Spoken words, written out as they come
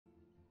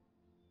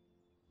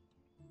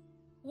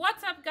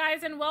What's up,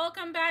 guys, and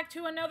welcome back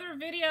to another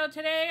video.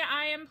 Today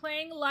I am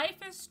playing Life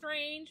is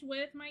Strange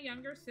with my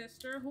younger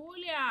sister,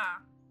 Julia.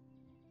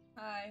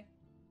 Hi.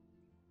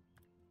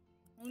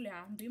 Julia,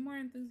 be more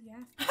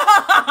enthusiastic.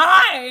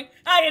 Hi!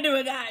 How you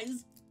doing,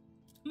 guys?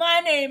 My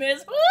name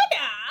is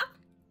Julia!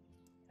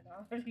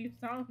 You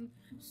sound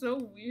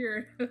so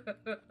weird.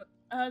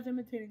 I was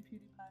imitating PewDiePie.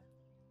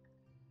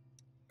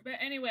 But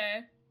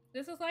anyway,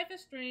 this is Life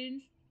is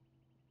Strange.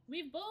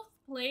 We've both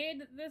played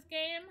this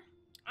game.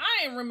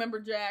 I ain't remember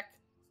Jack.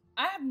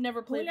 I have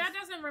never played Julia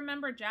this. doesn't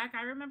remember Jack.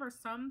 I remember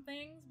some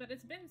things, but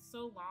it's been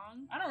so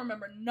long I don't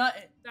remember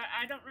nothing. that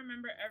I don't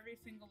remember every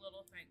single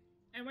little thing.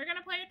 And we're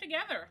gonna play it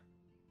together.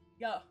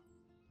 Yo.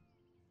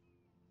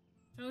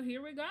 So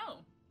here we go.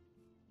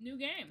 New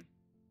game.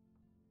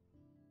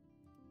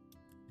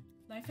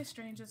 Life is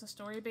Strange is a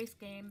story-based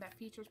game that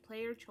features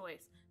player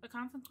choice. The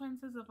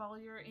consequences of all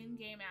your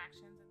in-game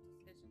actions and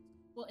decisions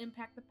will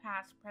impact the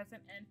past,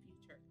 present, and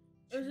future.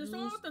 Is this the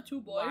one with the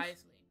two boys?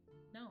 Wisely.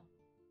 No.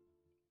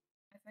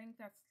 I think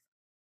that's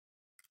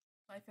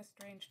Life is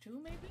Strange 2,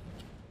 maybe?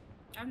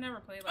 I've never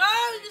played Life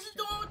Oh, is this is Strange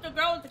the one with the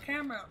girl with the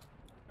camera.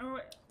 2. Oh,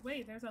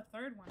 wait, there's a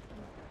third one.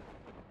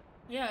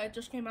 Yeah, it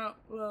just came out.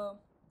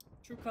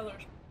 True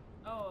Colors.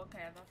 Oh,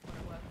 okay, that's what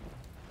it was.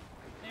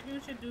 Maybe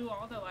we should do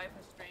all the Life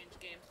is Strange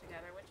games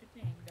together. What you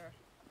think?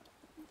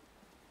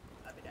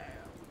 I'll be down.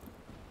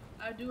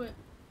 I do it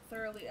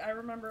thoroughly. I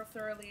remember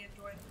thoroughly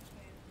enjoying this game.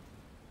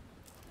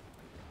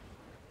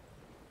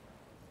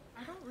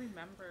 I don't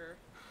remember.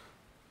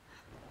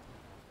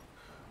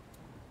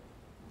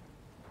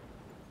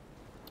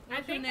 I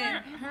What's her think name?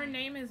 her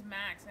name is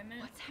Max, isn't it?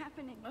 What's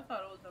happening? I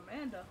thought it was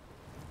Amanda.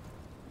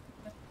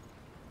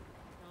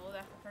 No,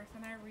 that's the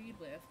person I read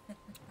with.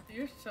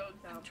 You're so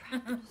dumb. I'm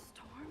trapped in a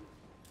storm?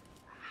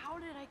 How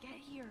did I get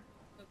here?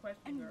 Good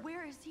question, And girl.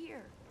 where is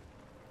here?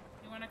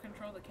 You want to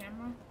control the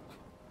camera?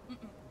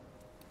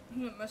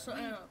 You gonna mess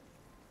something up.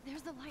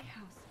 There's the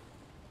lighthouse.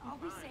 I'll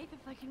be Fine. safe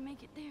if I can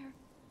make it there.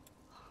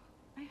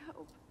 I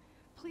hope.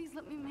 Please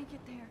let me make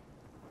it there.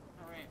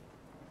 All right.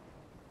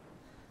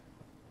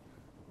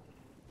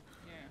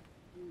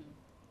 Yeah. Ooh.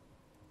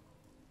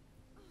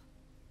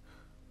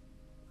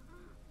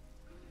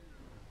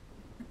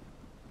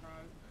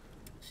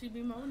 She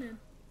be moaning.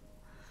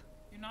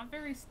 You're not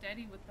very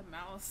steady with the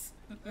mouse.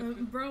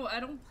 Bro, I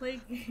don't play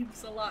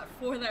games a lot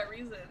for that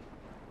reason.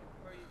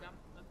 Or you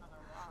dumped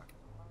another rock.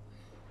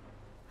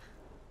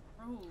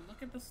 Bro,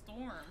 look at the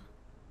storm.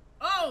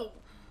 Oh!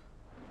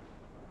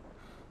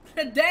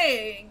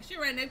 Dang! She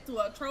ran next to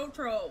a troll. For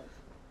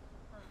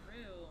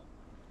real.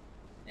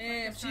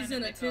 And it's trying she's to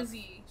in a make us-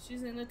 tizzy.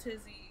 She's in a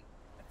tizzy.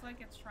 It's like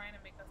it's trying to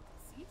make us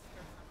deceased or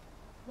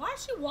something. Why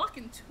is she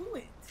walking to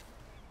it?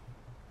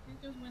 She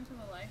just went to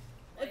the life.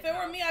 If it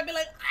were me, I'd be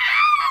like,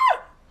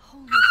 ah!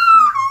 Holy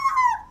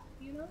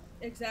shit. You know?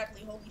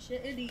 Exactly. Holy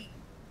shit, indeed.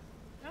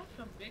 That's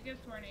the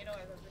biggest tornado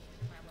I've ever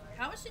seen in my life.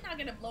 How is she not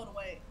getting blown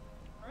away?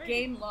 Right.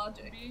 Game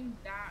logic. Being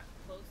that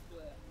close to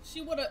it.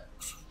 She would've.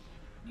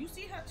 You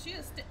see how she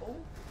is still. Oh.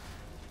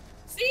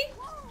 See?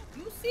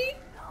 You see?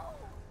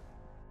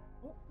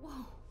 No.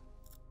 Whoa.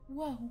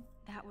 Whoa.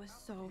 That was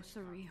so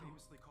surreal.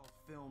 Famously called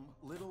film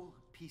Little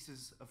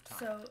Pieces of Time.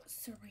 So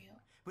surreal.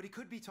 But he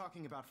could be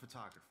talking about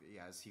photography,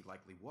 as he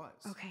likely was.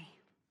 Okay.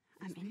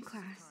 I'm These in pieces of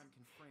class. time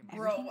can frame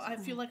Bro, Everything's I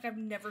fine. feel like I've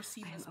never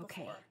seen I am this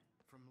okay. before.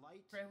 from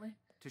light Really?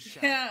 to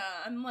shadow, Yeah,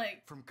 I'm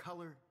like, from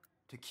color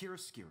to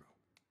chiaroscuro.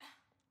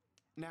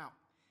 Now,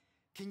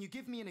 can you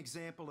give me an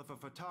example of a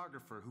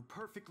photographer who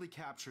perfectly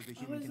captured the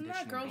human isn't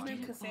condition that girl's in name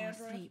black and white?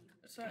 Cassandra? Asleep.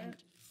 Sorry. And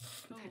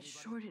that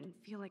sure didn't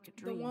feel like a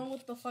The dream. one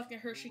with the fucking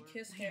Hershey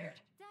Kiss hair.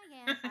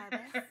 Diane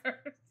Arbus,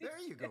 There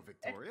you go,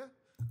 Victoria.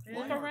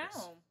 Look Why around.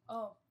 Arbus?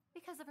 Oh.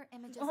 because of her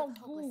images Oh, of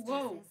hopeless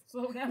whoa. faces.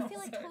 Slow I down. feel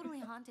like totally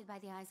haunted by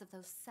the eyes of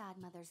those sad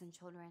mothers and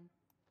children.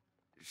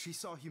 She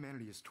saw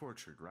humanity as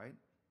tortured, right?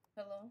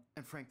 Hello?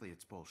 And frankly,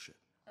 it's bullshit.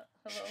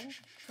 Hello?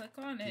 Click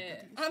on Keep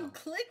it. that to I'm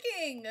yourself.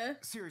 clicking!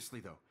 Seriously,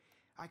 though,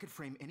 I could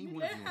frame any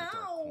one of you in a dark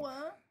How?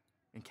 corner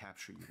and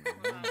capture you in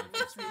a moment of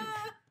desperation.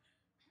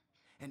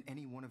 And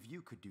any one of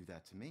you could do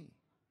that to me.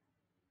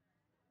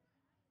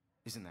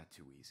 Isn't that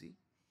too easy?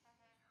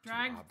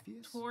 Drag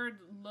obvious? toward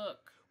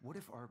look. What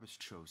if Arbus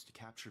chose to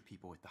capture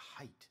people at the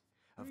height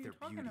What of are you their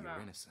talking beauty about?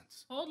 or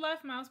innocence? Hold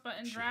left mouse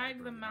button, She had a drag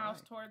the brilliant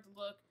mouse eye. towards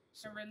look,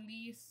 So and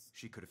release.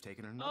 she could have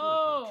taken another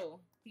approach. Oh,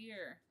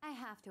 here. I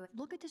have to.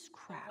 Look at this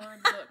crap.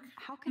 Forward look.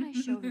 How can I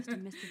show this to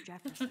Mr.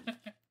 Jefferson?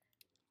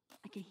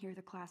 I can hear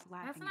the class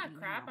laughing. That's at not me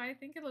crap. now. I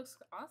think it looks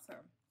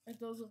awesome. It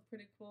does look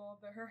pretty cool,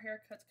 but her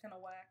haircut's kind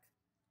of whack.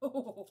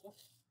 Oh.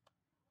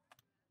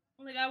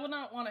 Like, I would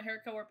not want a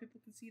haircut where people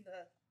can see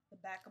the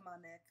back of my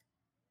neck.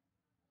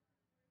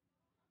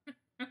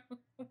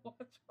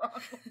 What's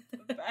wrong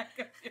with the back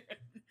of your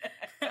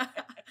neck?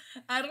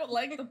 I don't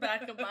like the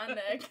back of my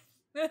neck.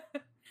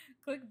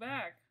 Click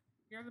back.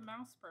 You're the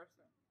mouse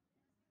person.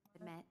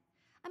 Admit,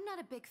 I'm not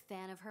a big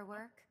fan of her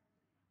work.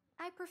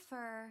 I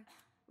prefer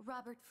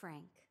Robert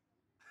Frank.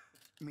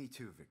 Me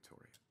too,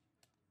 Victoria.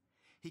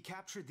 He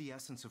captured the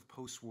essence of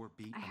post-war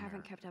beat I haven't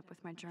America. kept up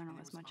with my journal And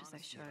it as was much as I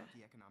honesty should. about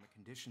the economic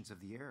conditions of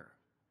the era,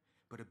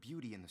 but a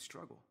beauty in the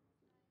struggle.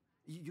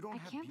 You don't I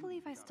have can't beauty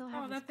believe I without still a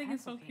have Oh, this that thing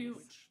is so pencil cute.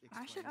 case. which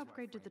I should explains why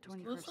upgrade to the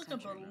Frank was 21st Looks like a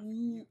century.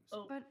 balloon.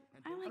 Oh, But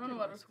I And like I don't know it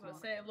what I old was gonna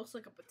school. say. It looks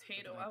like a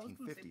potato. I was gonna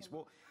say 1950s.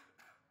 balloon. Well,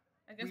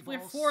 I guess we've we're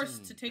all forced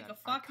seen to take a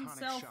that fucking iconic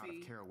shot of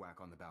selfie. Kerouac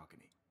on the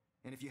balcony.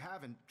 And if you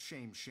haven't,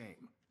 shame.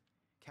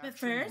 But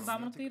Capturing first, the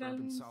vamos a romantic tirar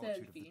urban un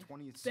solitude of the selfie.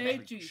 20th Say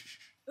century. cheese. Shh.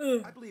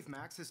 Ugh. I believe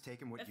Max has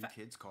taken what you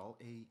kids call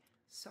a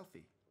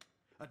selfie.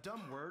 A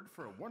dumb word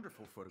for a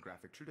wonderful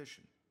photographic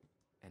tradition.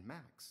 And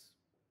Max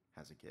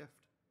has a gift.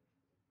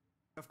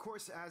 Of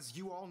course, as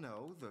you all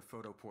know, the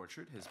photo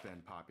portrait has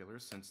been popular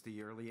since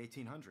the early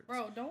 1800s.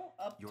 Bro, don't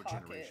up Your talk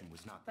generation it.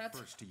 was not That's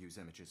the first to use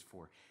images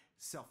for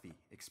selfie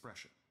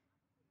expression.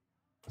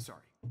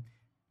 Sorry,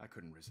 I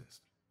couldn't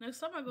resist. next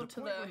time I go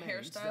to point the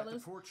remains that the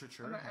hairstylist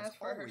portraiture I'm gonna has ask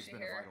for always Hershey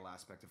been hair. a vital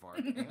aspect of art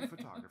and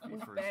photography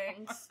with for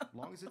bangs. as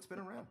long as it's been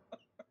around.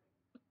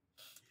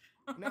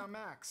 Now,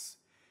 Max,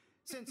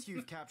 since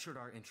you've captured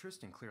our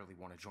interest and clearly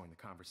want to join the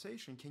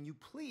conversation, can you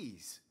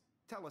please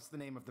tell us the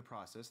name of the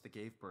process that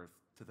gave birth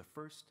to the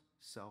first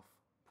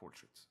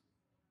self-portraits?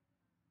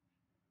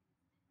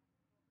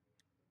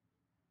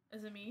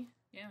 Is it me?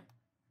 Yeah.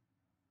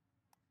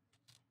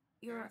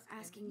 You're asking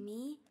asking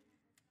me?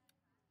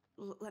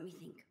 Let me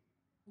think.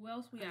 Who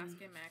else we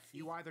asking, Maxie?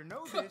 You either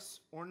know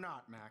this or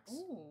not, Max.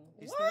 Ooh.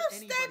 Is What's there that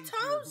anybody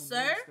here tone, who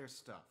sir? knows their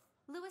stuff?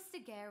 Louis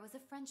Daguerre was a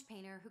French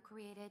painter who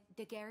created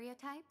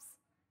daguerreotypes,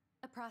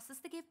 a process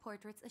that gave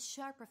portraits a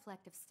sharp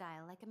reflective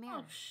style like a mirror.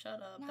 Oh, shut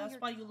up. Now That's you're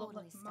why you look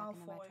totally like stuck in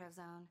the Malfoy. retro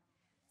zone.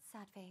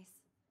 Sad face.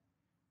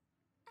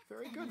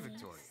 Very good,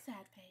 Victoria.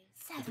 Sad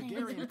face. The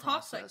Daguerrean Who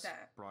talks like process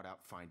that? brought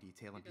out fine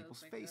detail in He does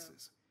people's like that.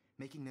 faces,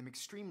 making them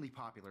extremely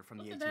popular from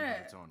the Look at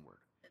 1800s that. onward.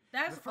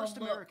 That's The first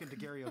a look. American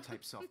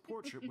daguerreotype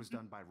self-portrait was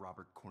done by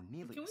Robert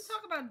Cornelius. Can we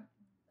talk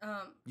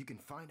about You can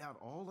find out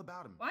all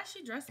about him why is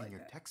she dressed in like your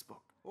that?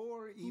 textbook,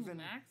 or Ooh, even.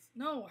 Max?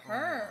 No,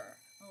 her.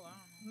 Oh, I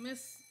don't know.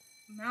 Miss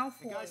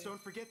Malfoy. Hey guys,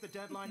 don't forget the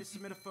deadline to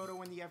submit a photo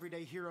in the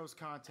Everyday Heroes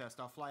contest.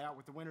 I'll fly out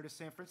with the winner to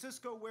San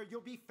Francisco, where you'll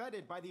be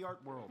feted by the art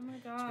world. Oh my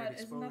It's God, great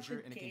isn't that exposure,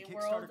 the and it gay can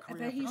world? kickstart a I career.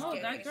 bet he's for Oh,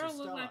 gay. that girl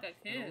Stella looked like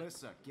a and kid.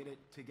 Alyssa, get it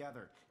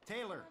together.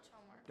 Taylor,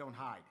 don't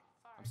hide.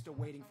 I'm still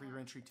waiting for your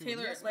entry too.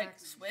 Taylor, Yes, like,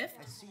 Max, Swift?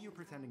 I see you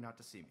pretending not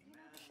to see me.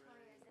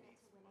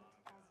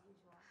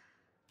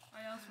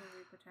 Why else would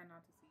we pretend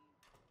not to see you?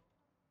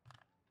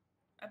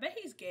 I bet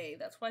he's gay.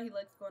 That's why he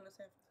likes going to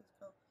San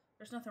Francisco.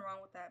 There's nothing wrong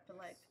with that, but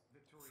like,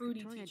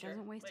 fruity Victoria teacher.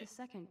 doesn't waste Wait, a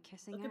second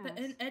kissing look at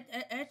ass.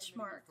 the etch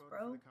marks, Submitting a photo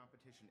bro. for the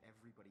competition,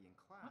 everybody in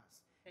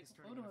class Take is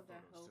a turning photo in of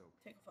that hoe. so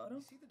Take a photo.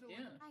 you see the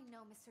dilemma? Yeah. I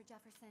know, Mr.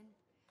 Jefferson.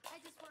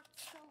 I just worked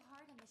so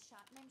hard on this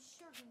shot, and I'm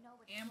sure you know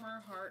it's Amber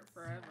going to Heart be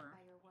inspired forever.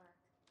 by your work.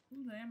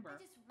 Who's Amber?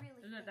 I just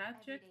really Is it think that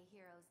chick? Everyday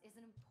Heroes is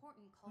an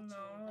important cultural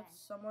No, event. it's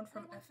someone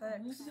from And I want to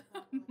FX. work with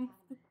our local academy.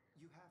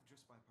 You have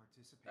just by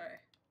participating. Sorry.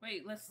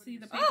 Wait, let's putting see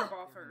the yourself paper out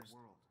ball there in the first.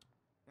 world.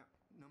 Now,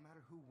 no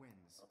matter who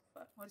wins, Oh,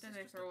 fuck. What this did is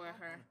they just a throw at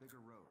bump her? on a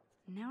bigger road.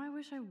 Now I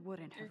wish I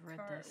wouldn't Your have read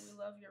cart. this. We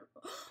love your.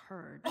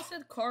 Heard. I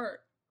said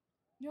cart.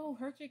 Yo,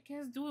 Hershey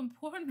Kids doing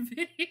porn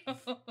video.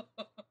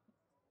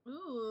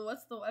 Ooh,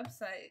 what's the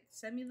website?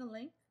 Send me the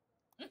link.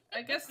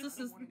 I guess I this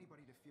don't is want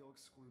anybody to feel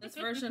excluded. this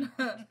version.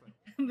 But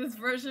this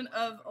version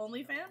of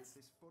OnlyFans.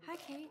 this Hi,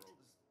 photograph Kate.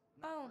 world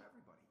is not Oh. for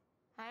everybody.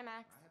 Hi,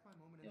 Max. I had my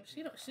moment in Yo, the she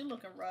don't. theater. She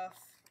looking rough.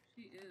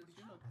 She is.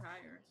 She look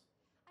tired.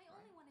 I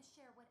only want to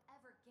share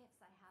whatever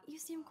gifts I have. You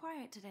with the seem world.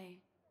 quiet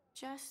today.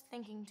 Just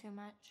thinking too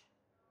much.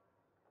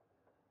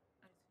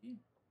 I see.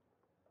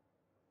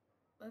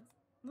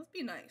 Let's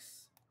be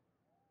nice.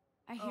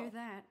 I hear Oh.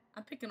 that.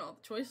 I'm picking all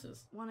the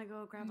choices. Want to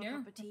go grab a Yeah.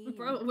 cup of tea?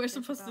 Bro, and we're bitch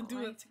supposed to about do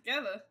life? it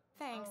together.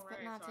 Thanks, Oh, but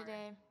right, not sorry.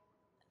 today.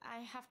 I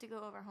have to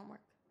go over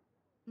homework.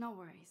 No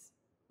worries.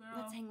 Girl,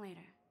 Let's hang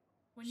later.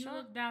 when you Sure.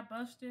 look that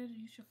busted,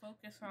 you should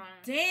focus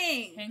on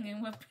Dang.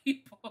 hanging with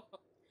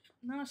people.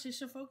 No, she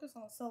should focus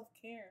on self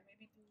care.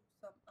 Maybe do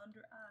some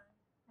under eye.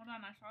 Hold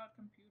on, I saw a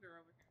computer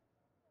over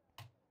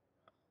here.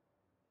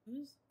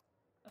 Who's?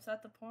 Is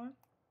that the porn?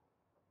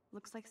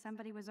 Looks like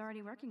somebody was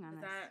already working on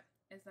Is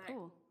this. that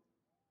Cool.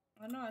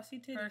 I know. I see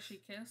titties. Hershey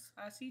Kiss?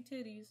 I see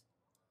titties.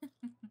 Is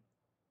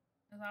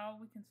that all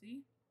we can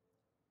see?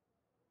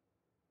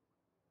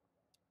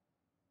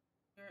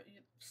 Your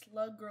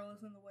slug girl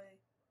is in the way.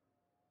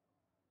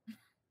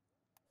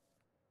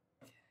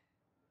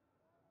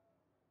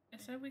 It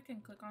said we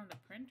can click on the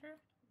printer.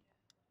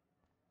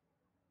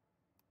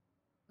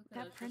 Look at That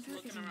us just printer is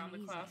looking around the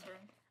amazing. classroom.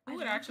 I'd Who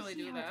would love actually to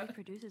see do how it that?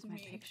 reproduces my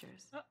Me.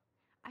 pictures. Oh.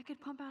 I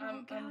could pump out a whole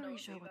I'm gallery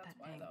nosy, show with that's that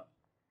why, thing. though.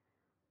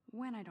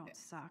 When I don't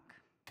suck.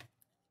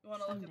 You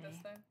want to look at this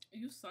Someday.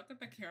 thing? You suck at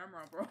the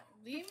camera, bro.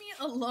 Leave me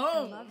I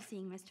alone. love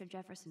seeing Mr.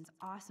 Jefferson's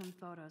awesome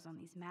photos on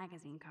these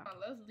magazine covers.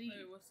 Let's leave.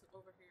 Wait, what's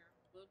over here?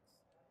 Books.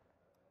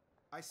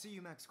 I see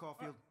you, Max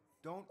Caulfield.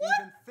 Don't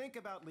even think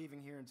about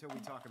leaving here until we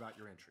talk about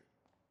your entry.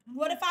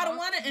 What if I don't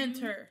Talk want to you.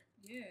 enter?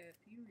 Yeah,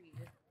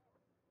 period.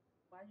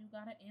 Why you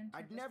gotta enter?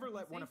 I'd just never 'cause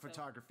let you one say of so?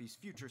 photography's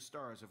future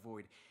stars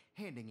avoid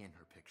handing in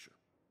her picture.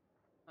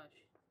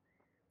 Hush.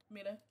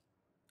 Mira.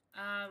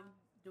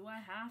 Do I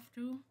have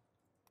to?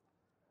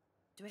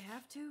 Do I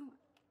have to?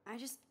 I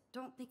just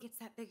don't think it's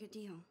that big a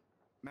deal.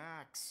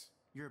 Max,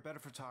 you're a better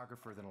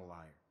photographer than a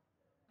liar.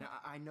 Now,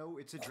 I know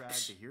it's a drag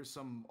to hear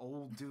some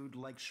old dude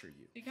lecture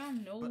you. You got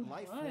no But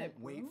life what, won't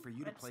wait bro? for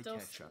you to I'd play still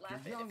catch up.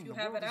 slap You're it. young, If you the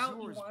have world it is out,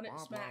 you yours, want it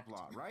blah, smacked.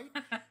 blah, blah, right?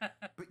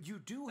 But you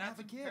do have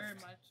a That's gift. very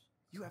much.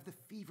 You have the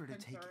fever to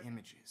take concerned.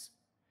 images,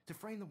 to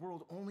frame the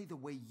world only the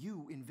way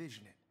you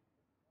envision it.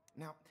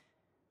 Now,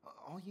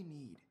 all you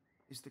need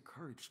is the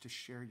courage to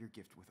share your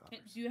gift with others.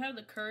 Do you have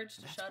the courage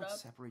to That's shut what up?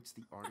 separates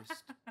the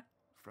artist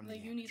from the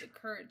Like, you need the amateur.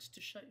 courage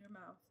to shut your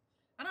mouth.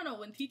 I don't know,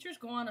 when teachers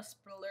go on a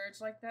splurge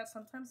like that,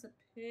 sometimes it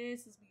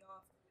pisses me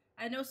off.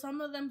 I know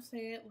some of them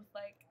say it with,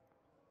 like,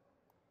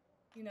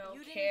 you know,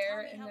 You didn't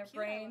care tell me in how their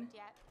cute I brain. looked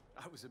yet.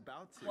 I was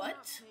about to.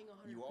 What?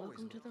 You always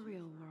Welcome to look the cute.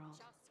 real world.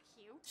 Just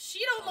cute. She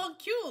don't look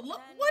cute.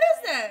 Look, Then what is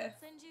I'll that?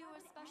 Send you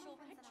a special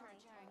picture in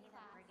class.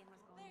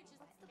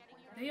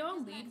 They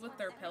all lead with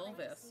their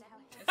pelvis.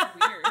 It's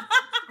weird.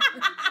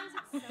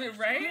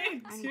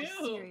 Right? I need a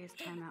Too. serious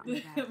time out in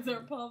the bathroom. Their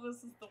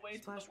pelvis is the way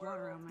to Splash the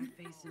water world. on my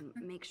face and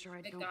make sure I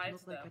It don't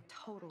guides look like them.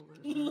 a total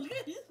loser.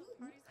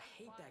 I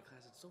hate that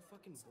class. It's so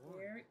fucking boring.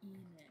 Square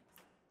Enix.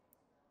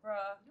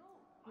 Bruh,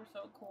 you're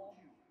so cool.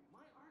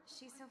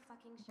 She's so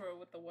fucking Bro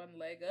with the one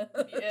leg up.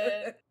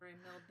 Yeah. Right,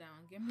 milled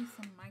down. Give me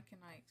some Mike and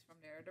Ike's from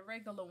there. The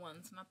regular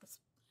ones, not the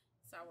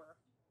sour.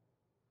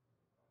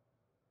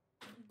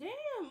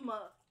 Damn,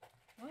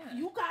 What?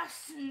 you got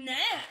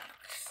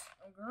snacks.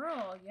 Oh,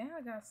 girl, yeah,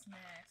 I got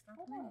snacks.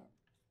 Stop playing.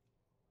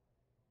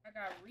 I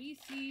got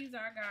Reese's.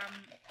 I got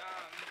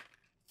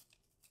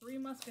Three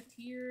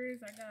Musketeers.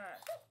 I got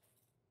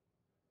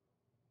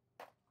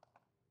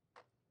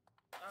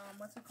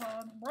what's it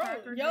called? Bro,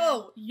 Cracker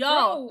yo, Jack. yo.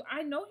 Bro,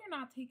 I know you're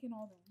not taking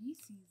all the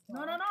Reese's. No,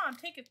 dog. no, no, I'm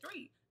taking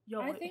 3.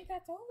 Yo, I think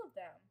that's all of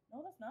them.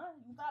 no, that's not.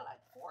 You got like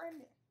 4 in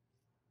there.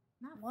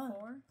 Not One.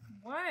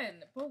 4.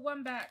 One. Put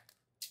one back.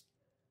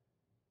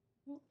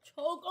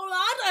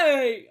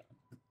 Chocolate.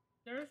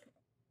 There's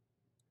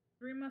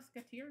 3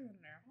 Musketeers in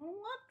there. I don't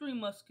want 3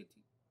 musketeers.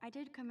 I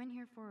did come in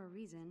here for a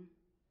reason.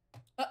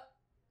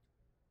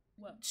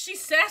 What? She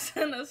sassed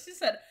on us. She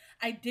said,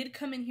 I did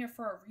come in here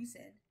for a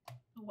reason.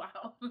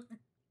 Wow.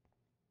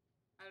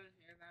 I didn't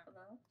hear that.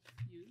 Hello?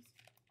 Use.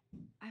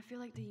 I feel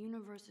like the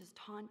universe is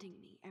taunting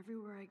me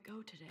everywhere I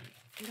go today.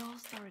 It all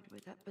started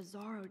with that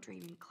bizarro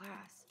dream in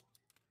class.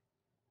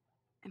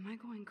 Am I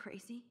going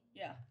crazy?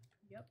 Yeah.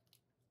 Yep.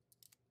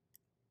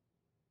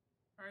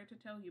 Sorry to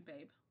tell you,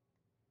 babe.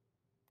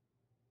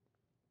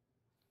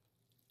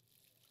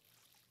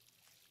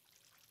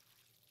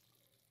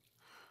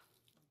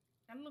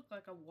 That looked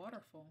like a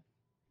waterfall.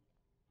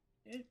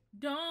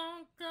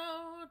 Don't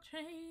go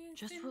chasing.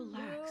 Just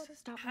relax. water-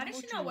 Stop How did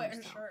she torturing not wear her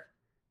yourself. shirt?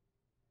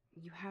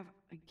 You have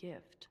a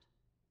gift.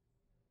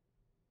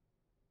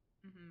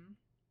 Mm-hmm.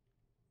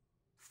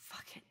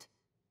 Fuck it.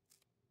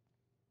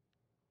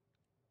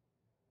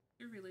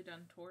 You really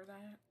done tore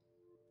that?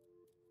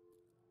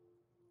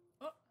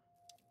 Oh.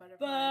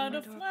 Butterfly. When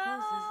a door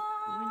closes,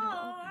 a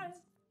window opens.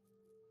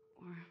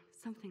 Or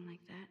something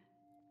like that.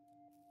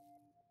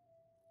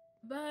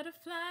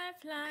 Butterfly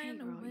Hey flying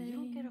girl, away. you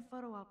don't get a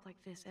photo op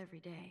like this every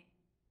day.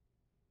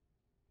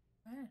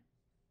 What?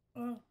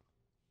 Oh.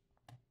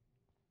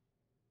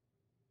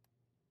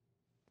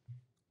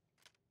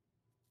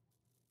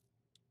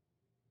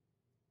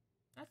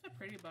 That's a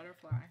pretty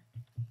butterfly.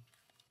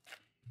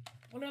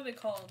 What are they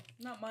called?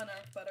 Not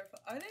monarch butterfly.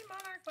 Are they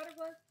monarch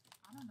butterflies?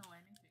 I don't know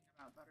anything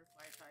about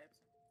butterfly types.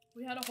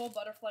 We had a whole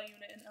butterfly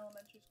unit in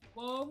elementary school.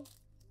 Whoa.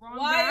 Wrong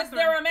Why is bathroom.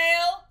 there a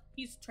male?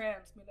 He's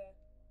trans, me there.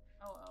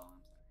 Oh, I'm sorry.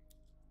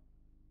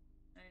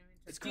 I didn't mean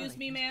to. Excuse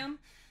me, ma'am.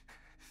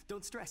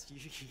 Don't stress.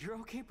 You're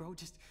okay, bro.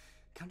 Just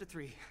count to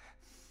 3.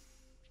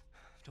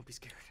 Don't be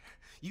scared.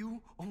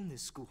 You own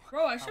this school.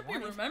 Bro, I should be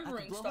want it, I can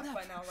remembering blow stuff it up.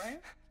 by now, right?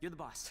 You're the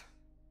boss.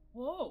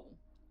 Whoa.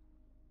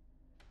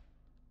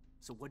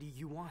 So what do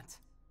you want?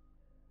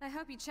 I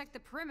hope you checked the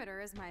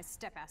perimeter, as my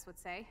step-ass would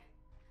say.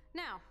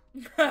 Now,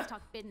 let's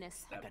talk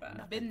business. I got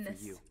nothing Business.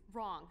 for you.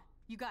 Wrong.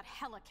 You got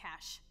hella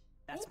cash.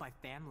 That's my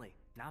family,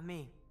 not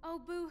me. Oh,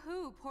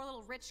 boo-hoo, poor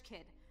little rich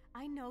kid.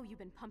 I know you've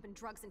been pumping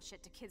drugs and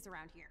shit to kids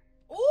around here.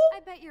 Ooh! I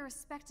bet your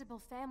respectable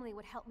family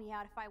would help me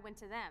out if I went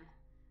to them.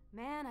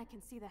 Man, I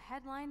can see the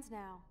headlines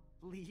now.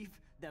 Leave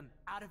them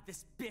out of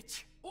this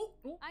bitch.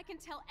 I can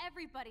tell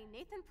everybody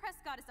Nathan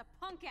Prescott is a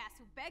punk ass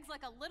who begs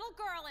like a little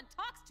girl and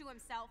talks to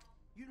himself.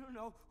 You don't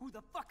know who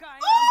the fuck I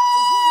am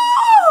or who you're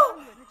messing around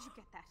with. Where did you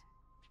get that?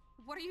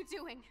 What are you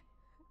doing?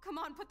 Come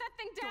on, put that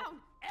thing down!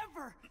 Don't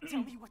ever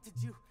tell me what to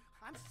do.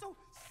 I'm so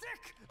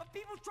sick of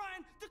people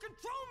trying to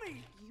control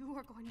me. You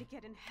are going to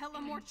get in hella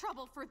more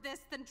trouble for this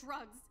than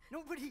drugs.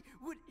 Nobody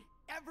would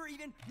ever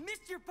even miss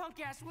your punk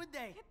ass, would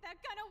they? Get that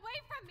gun away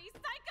from me,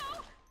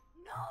 psycho!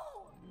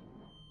 No!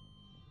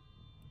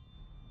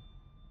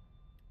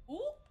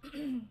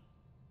 Ooh!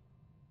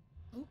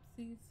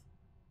 Oopsies.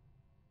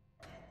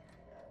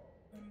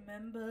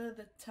 Remember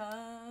the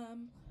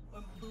time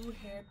when blue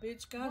hair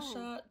bitch got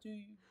shot? Do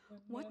you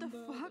What the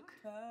Remember fuck?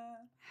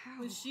 time How?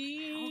 when How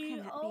she can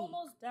that be?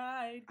 almost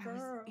died, I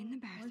was girl. in the When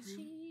bathroom.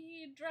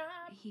 she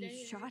dropped He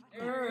dead, shot that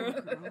girl.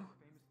 poor girl.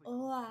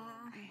 Oh,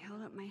 I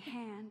held up my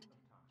hand,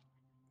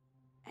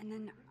 and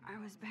then I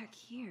was back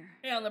here.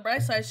 Hey, on the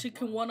bright side, she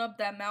can one up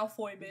that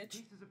Malfoy These bitch.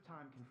 pieces of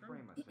time can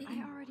frame us.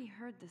 I already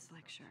heard this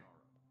lecture.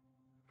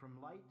 From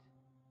light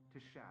to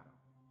shadow.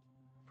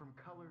 From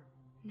color.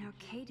 Now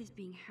Kate is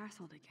being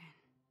hassled again.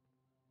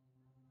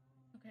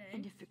 Okay.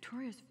 And if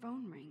Victoria's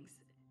phone rings,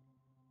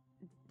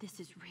 this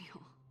is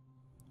real.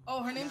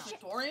 Oh, her name's Now,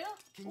 Victoria?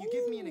 Can you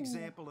give me an Ooh.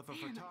 example of a Man,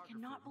 I photographer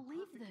cannot who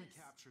believe perfectly this.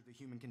 captured the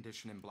human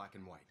condition in black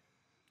and white?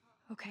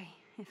 Okay,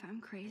 if I'm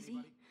crazy,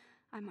 Anybody?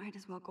 I might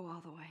as well go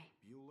all the way.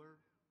 Bueller?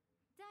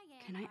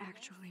 Diane Can I Arbus.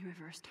 actually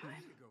reverse There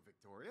time? you go,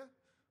 Victoria.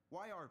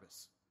 Why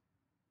Arbus?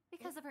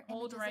 Because of her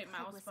Hold images right of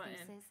mouse hopeless button.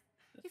 faces.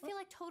 This You one? feel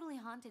like totally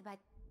haunted by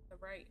The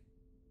right.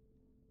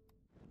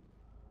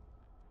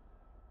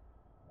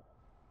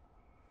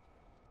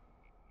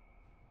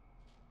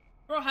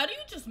 Bro, how do you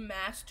just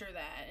master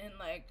that in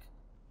like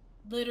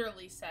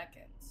literally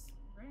seconds?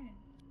 Right.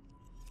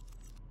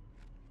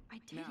 I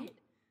did Now, it.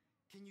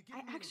 Can you give I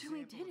me an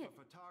actually example did of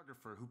a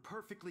photographer who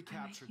perfectly I'm a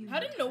captured human. How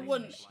did no Time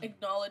one machine.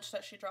 acknowledge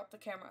that she dropped the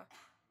camera?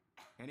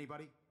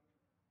 Anybody?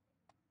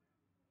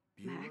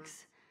 Bueller?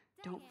 Max,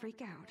 don't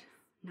freak out.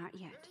 Not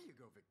yet. There you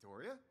go,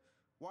 Victoria.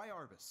 Why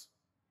Arbus?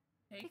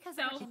 Take Because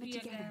of her selfie images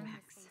of together, again.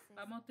 Max. hopeless faces.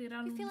 Vamos a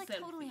tirar You un feel like selfie.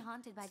 totally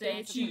haunted by Say the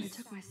images of cheese. When I her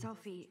took my faces.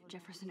 selfie,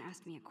 Jefferson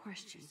asked me a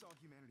question. She saw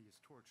humanity as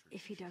tortured.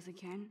 If he does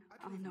again, I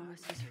I'll believe know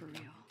Max this is has for what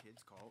real. you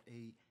kids call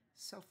a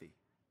selfie.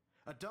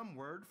 A dumb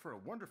word for a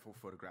wonderful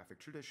photographic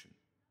tradition.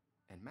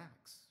 And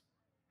Max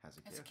has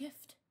a As a gift.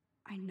 gift.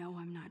 I know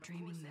I'm not Of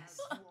dreaming course, this.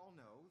 as you all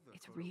know, the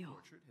It's photo real.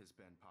 portrait has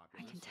been popular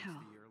I can since tell.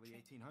 the early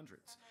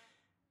 1800s.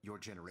 Your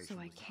generation So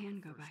I was not can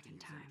the go first back to in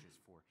use time. images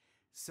for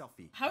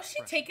selfie. How's she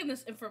expression. taking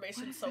this What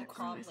information if so that girl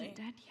calmly? isn't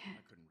dead I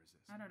yet? couldn't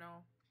resist. I don't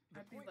know. The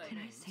I'd be point like Can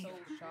I remains save so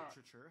her? shocked.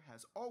 Portraiture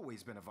has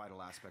always been a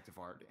vital aspect of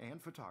art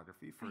and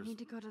photography for I need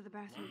to go to the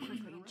bathroom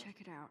quickly and check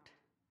it out.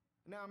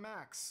 Now,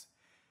 Max,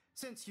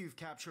 since you've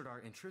captured our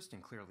interest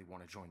and clearly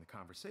want to join the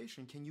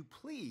conversation, can you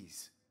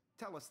please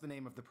tell us the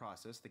name of the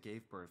process that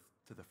gave birth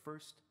to the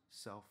first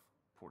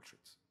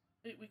self-portraits?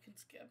 We can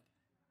skip.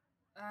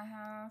 I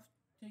have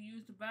to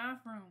use the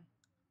bathroom.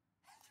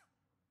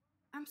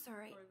 I'm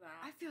sorry. Or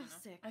that, I feel you know.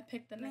 sick. I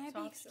picked the May I next be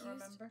option, excused?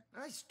 remember?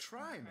 Nice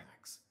try,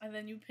 Max. And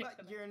then you picked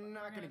But the you're next one.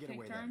 not going to gonna get take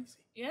away that turns?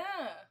 easy.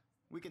 Yeah.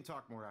 We can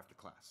talk more after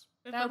class.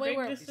 If That a way big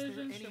we're- Is there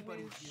decision, should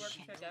anybody we here work who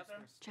knows together?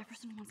 their stuff?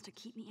 Jefferson wants to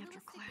keep me after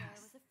Louis Daguerre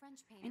class. was a French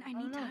painter And I who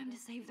need know. time to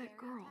created save that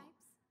girl.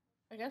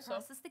 daguerreotypes. I guess so.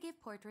 Process to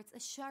give portraits a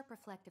sharp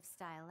reflective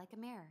style like a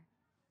mirror.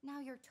 Now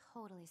you're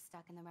totally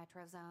stuck in the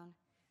retro zone.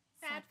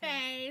 Sad Sad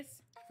face.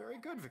 face. Very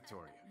good,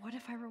 Victoria. What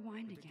if I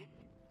rewind again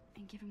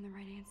and give him the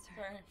right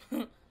answer?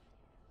 Sorry.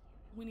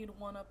 We need to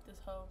one up this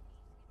hoe.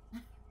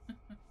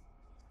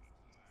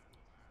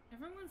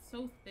 Everyone's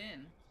so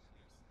thin.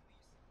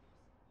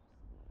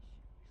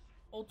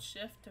 Old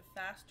shift to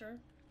faster.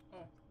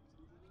 Oh.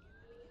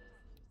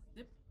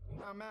 Zip.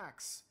 Now,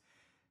 Max,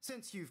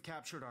 since you've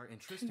captured our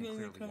interest and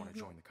clearly want to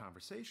join the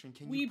conversation,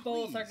 can We you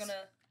both are please gonna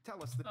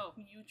tell us the... Oh,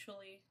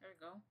 mutually. there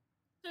we go.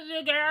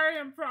 The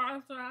Daguerrean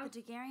process.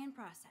 The Daguerrean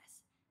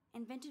process,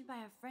 invented by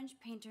a French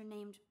painter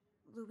named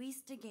Louis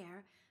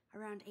Daguerre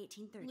around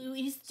 1830.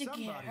 Louis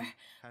Somebody Daguerre.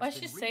 has Why been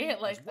she say reading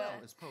it like as well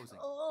that? as posing.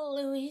 Oh,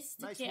 Louis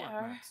Nice work,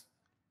 Daguerre. Max.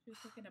 She was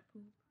taking a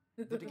poop.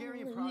 The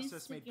Daguerrean Louis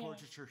process made Daguerre.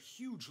 portraiture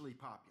hugely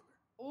popular.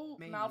 Oh,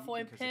 Mainly Malfoy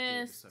because it gave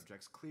the pissed.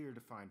 subjects clear,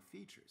 defined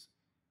features.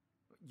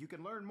 You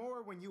can learn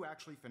more when you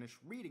actually finish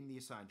reading the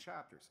assigned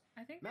chapters.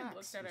 I think we Max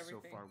looked at is so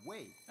everything. far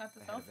way Not the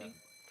ahead of selfie. everybody.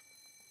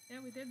 Yeah,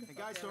 we did the And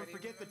guys, selfie don't already,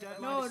 forget the remember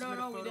that? deadline to submit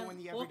No, a we photo didn't in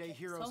the book Everyday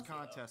Heroes selfie, though.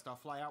 contest. I'll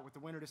fly out with the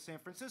winner to San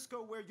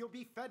Francisco, where you'll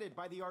be feted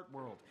by the art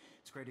world.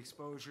 It's great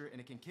exposure, and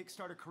it can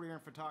kickstart a career in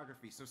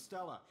photography. So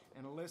Stella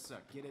and Alyssa,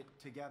 get it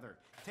together.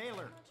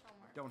 Taylor,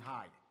 don't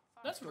hide.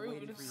 That's Still rude.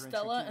 waiting for your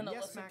Stella entry, and too.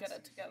 Yes, Alyssa Max, get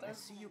it together. I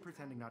see you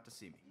pretending not to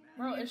see me.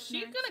 Bro, is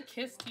she Max. gonna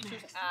kiss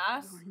teacher's Max,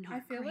 ass? You're not I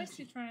feel like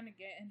crazy. she's trying to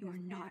get in You're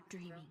his not pants, bro.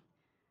 dreaming.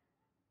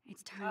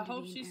 It's time I to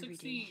hope be she an everyday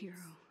succeeds.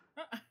 hero.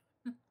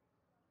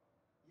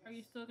 Are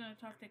you still gonna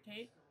talk to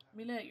Kate?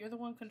 Mila, you're the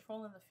one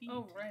controlling the feed.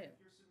 Oh, right. If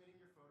you're submitting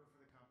your photo for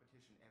the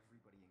competition,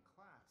 everybody in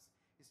class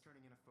is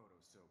turning in a photo,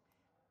 so...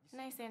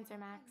 Nice answer,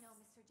 Max.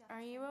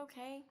 Are you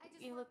okay?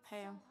 You look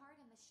pale.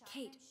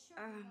 Kate,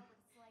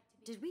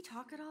 did we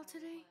talk at all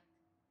today?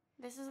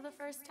 This is the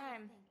first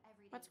time.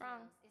 What's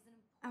wrong?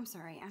 I'm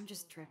sorry, I'm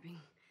just tripping.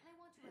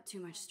 Too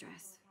much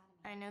stress.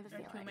 I know the There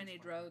are too feeling. many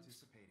drugs.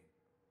 Participating.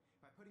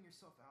 By putting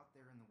yourself out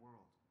there in the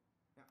world.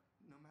 Now,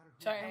 no matter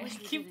who... Sorry, I wish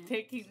we keep didn't.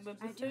 taking the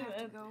I do have to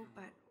decision. go,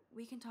 but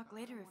we can talk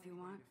later if you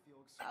want.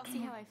 I'll see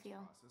how I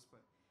feel.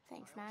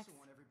 Thanks, Max.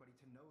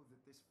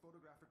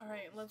 All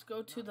right, let's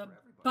go to the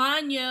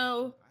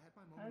baño.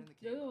 Let's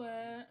do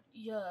it.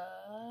 Yeah.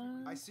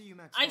 I see you,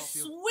 Max I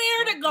Caulfield. swear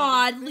Don't to even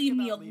God, think leave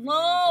me about leaving here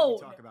until we alone.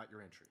 talk about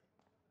your entry.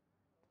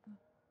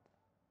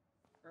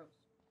 Gross.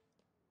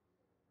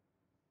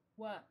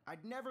 What?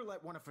 I'd never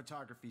let one of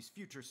photography's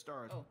future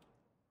stars... Oh.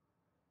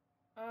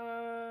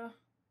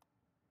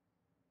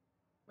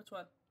 Which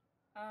one?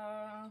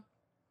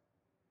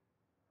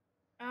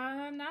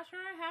 I'm not sure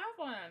I have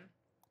one.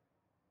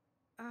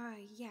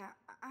 Yeah,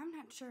 I'm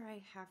not sure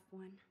I have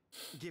one.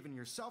 Given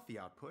your selfie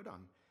output,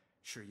 I'm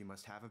sure you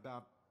must have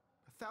about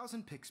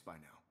 1,000 pics by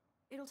now.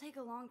 It'll take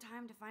a long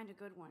time to find a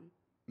good one.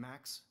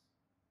 Max,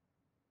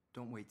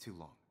 don't wait too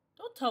long.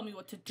 Don't tell me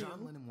what to do.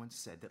 John Lennon once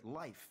said that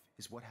life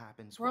is what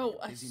happens Bro, when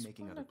you're busy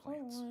making other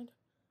plans. God.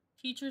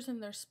 Teachers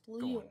and their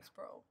spleels,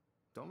 bro.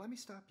 Don't let me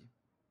stop you.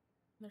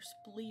 Their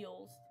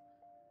spleels.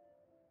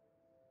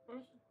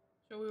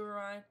 Should we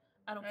rewind?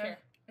 I don't care.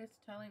 It's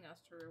telling us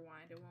to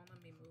rewind. It won't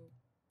let me move.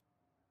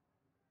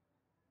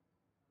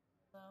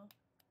 So.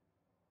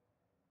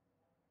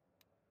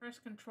 Press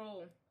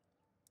control.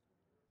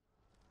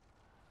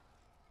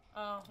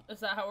 Oh, is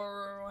that how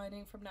we're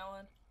rewinding from now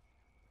on?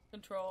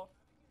 Control.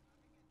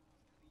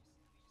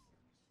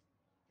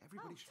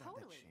 Everybody should have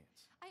that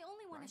chance. I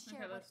only want to share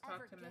Okay, let's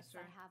whatever talk to gifts Mr.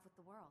 I have with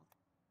the world.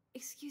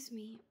 Excuse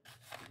me,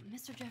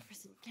 Mr.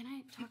 Jefferson, can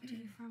I talk to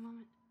you for a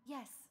moment?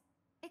 Yes.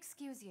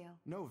 Excuse you.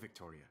 No,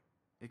 Victoria.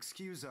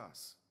 Excuse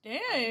us. Dang.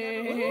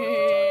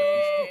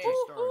 Photography's future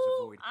stars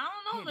avoid I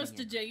don't know, handing Mr.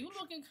 in J. You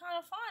looking kind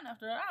of fine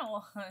after that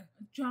one.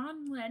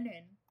 John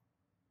Lennon.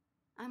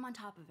 I'm on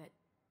top of it.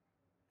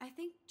 I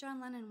think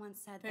John Lennon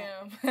once said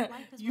Damn. that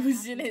life is what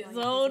Using happens his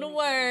while you're busy own making other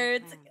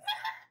words. plans.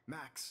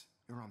 Max,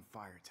 you're on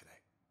fire today.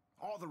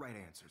 All the right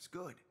answers.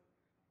 Good.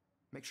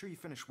 Make sure you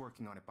finish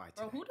working on it by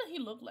today. Bro, who did he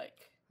look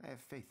like? I have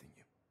faith in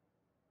you.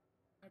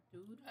 A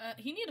dude.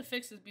 He need to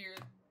fix his beard.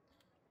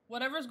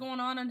 Whatever's going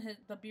on in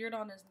the beard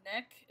on his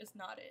neck is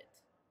not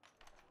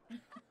it.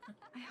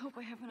 I hope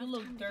I have You enough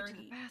look time to get to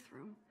dirty. the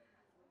bathroom.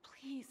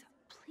 Please,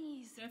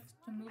 please. Just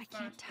to move I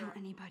can't faster. tell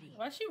anybody.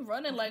 Why is she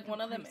running I like think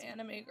one I'm of them crazy.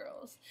 anime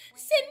girls?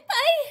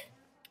 Senpai!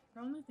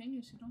 The only thing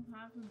is, you don't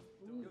have them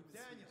boobs.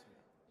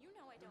 You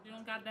know I don't. You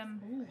don't got them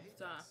boobs.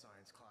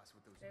 Science class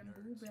with those Them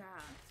nerds. boob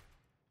ass.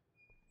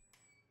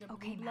 The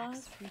Okay, boob Max,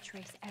 laws?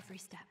 retrace every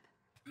step.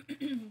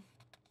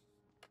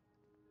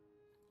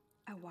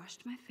 I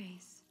washed my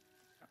face.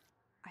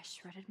 I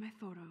shredded my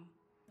photo.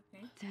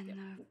 Okay. Then Yep.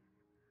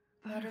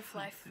 the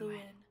Butterfly flew in.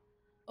 in.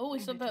 Oh, we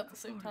And said I that took at the a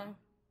same photo. time.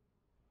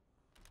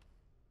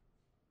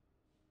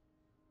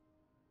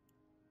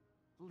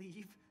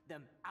 Leave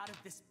them out of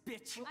this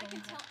bitch. I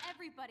can tell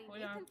everybody Hold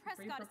on, Nathan be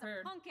Prescott is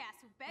prepared. a punk ass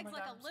who begs my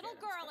like God, a I'm little scared,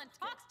 I'm girl scared, and I'm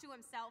scared. talks to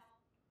himself.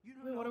 You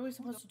don't Wait, what know are we who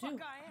supposed the to do?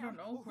 fuck I don't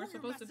know. or We're who you're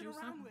supposed to messing do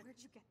around something. with.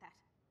 Where'd you get that?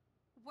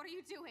 What are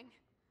you doing?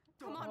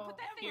 Come Don't on, put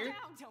that thing here.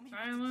 down. Tell me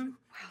Silent.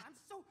 what to do. I'm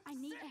so I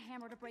need sick a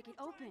hammer to break it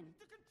of open. trying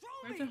to control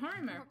Where's me. the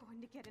hammer? You're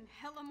going to get in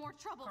hella more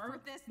trouble Carl, for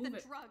this move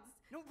than it. drugs.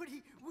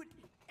 Nobody would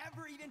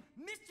ever even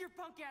miss your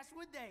punk ass,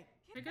 would they?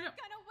 Pick Get it up. that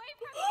gun away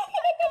from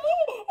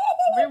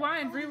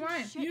Rewind, Holy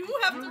rewind. shit, You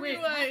I have don't to know what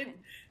rewind.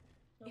 happened.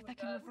 Oh If my I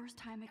can God. reverse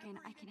time again,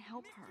 I can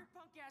help Miss her. your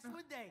punk ass,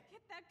 would they?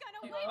 Get that gun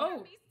You- away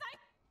oh. from me, psych!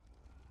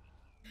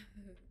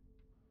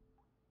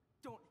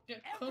 Don't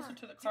Get ever closer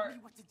to the tell cart. me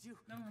what to do.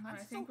 No, I'm I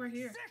think so we're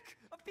here. sick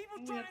of people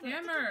Julia, trying to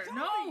hammer. control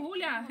No, me.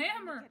 Julia, You're going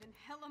hammer. to get in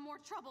hella more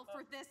trouble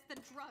for this than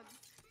drugs.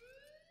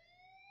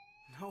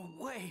 No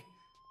way.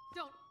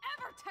 Don't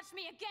ever touch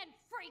me again,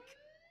 freak!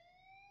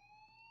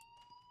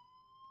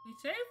 He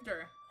saved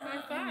her.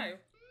 High five.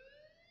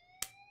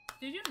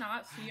 Did you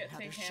not see it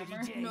say Another shitty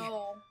hammer? day.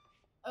 No.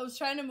 I was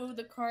trying to move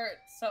the cart,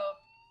 so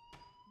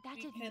That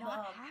You did can, not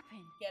um, happen.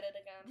 get it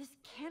again. This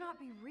cannot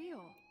be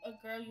real.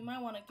 Girl, you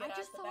might want to I get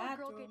just out the saw a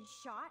girl bathroom. get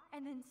shot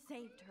and then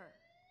saved her.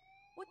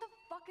 What the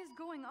fuck is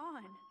going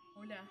on?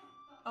 Julia.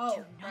 Oh,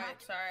 Do not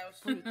right. Sorry, I was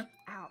Freak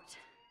out.